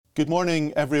Good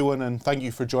morning, everyone, and thank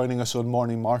you for joining us on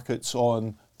Morning Markets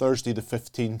on Thursday, the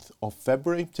 15th of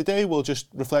February. Today, we'll just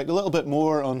reflect a little bit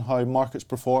more on how markets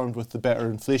performed with the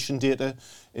better inflation data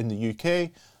in the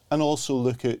UK, and also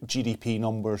look at GDP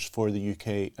numbers for the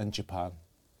UK and Japan.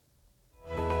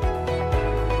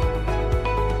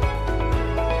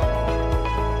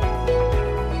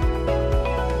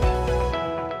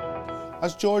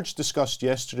 As George discussed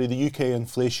yesterday, the UK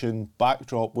inflation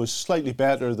backdrop was slightly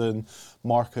better than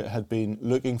market had been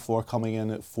looking for, coming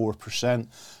in at 4%.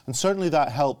 And certainly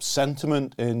that helped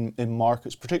sentiment in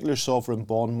markets, particularly sovereign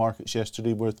bond markets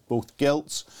yesterday, with both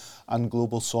gilts and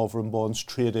global sovereign bonds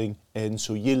trading in,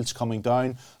 so yields coming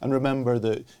down. And remember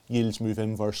that yields move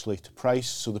inversely to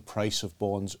price, so the price of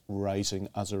bonds rising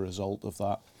as a result of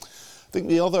that. I think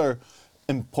the other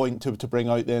point to bring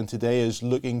out then today is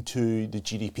looking to the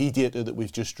GDP data that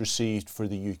we've just received for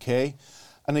the UK.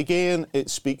 And again, it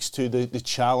speaks to the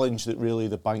challenge that really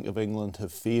the Bank of England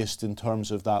have faced in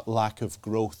terms of that lack of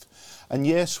growth. And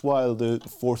yes, while the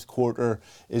fourth quarter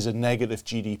is a negative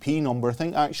GDP number, I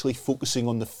think actually focusing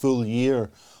on the full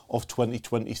year of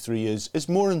 2023 is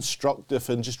more instructive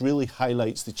and just really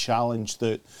highlights the challenge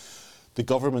that the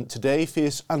government today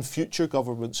face and future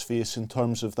governments face in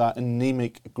terms of that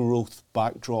anemic growth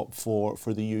backdrop for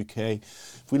the UK.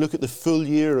 If we look at the full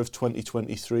year of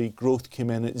 2023, growth came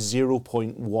in at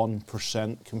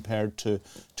 0.1% compared to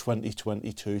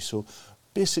 2022. So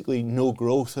basically no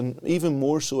growth, and even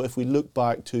more so if we look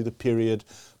back to the period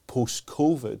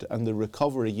post-COVID and the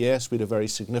recovery. Yes, we had a very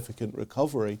significant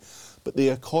recovery, but the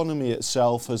economy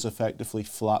itself has effectively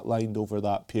flatlined over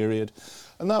that period.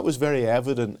 And that was very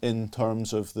evident in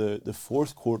terms of the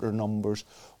fourth quarter numbers,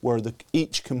 where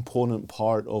each component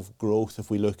part of growth,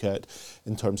 if we look at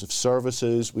in terms of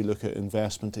services, we look at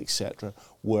investment, etc.,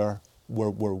 were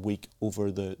weak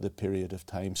over the period of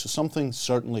time. So something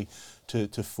certainly to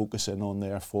focus in on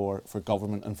there for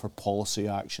government and for policy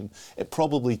action. It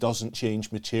probably doesn't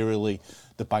change materially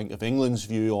the Bank of England's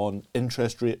view on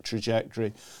interest rate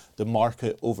trajectory. The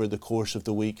market over the course of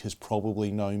the week has probably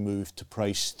now moved to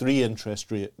price 3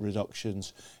 interest rate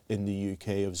reductions in the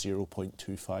UK of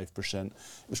 0.25%. It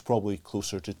was probably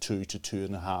closer to 2 to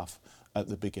 2.5 at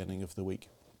the beginning of the week.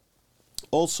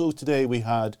 Also today we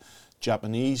had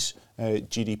Japanese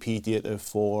GDP data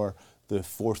for the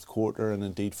fourth quarter and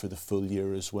indeed for the full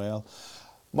year as well.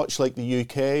 Much like the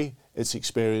UK, it's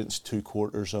experienced 2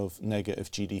 quarters of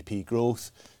negative GDP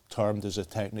growth, termed as a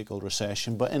technical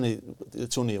recession, but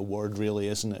it's only a word really,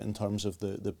 isn't it, in terms of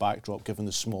the backdrop, given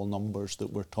the small numbers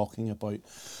that we're talking about.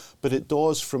 But it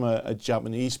does, from a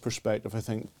Japanese perspective, I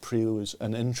think, pose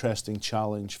an interesting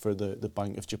challenge for the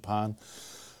Bank of Japan.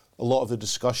 A lot of the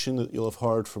discussion that you'll have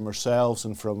heard from ourselves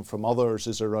and from others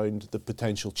is around the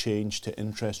potential change to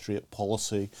interest rate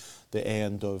policy, the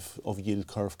end of yield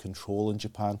curve control in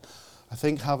Japan. I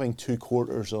think having 2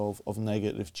 quarters of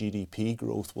negative GDP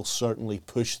growth will certainly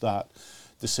push that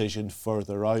decision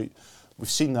further out. We've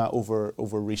seen that over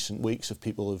recent weeks if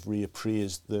people have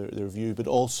reappraised their view, but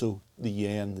also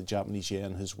the Japanese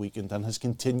yen has weakened and has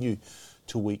continued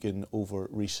to weaken over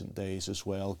recent days as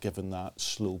well, given that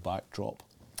slow backdrop.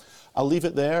 I'll leave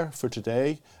it there for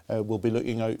today. We'll be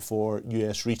looking out for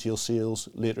US retail sales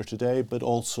later today, but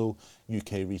also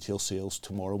UK retail sales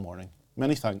tomorrow morning.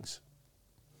 Many thanks.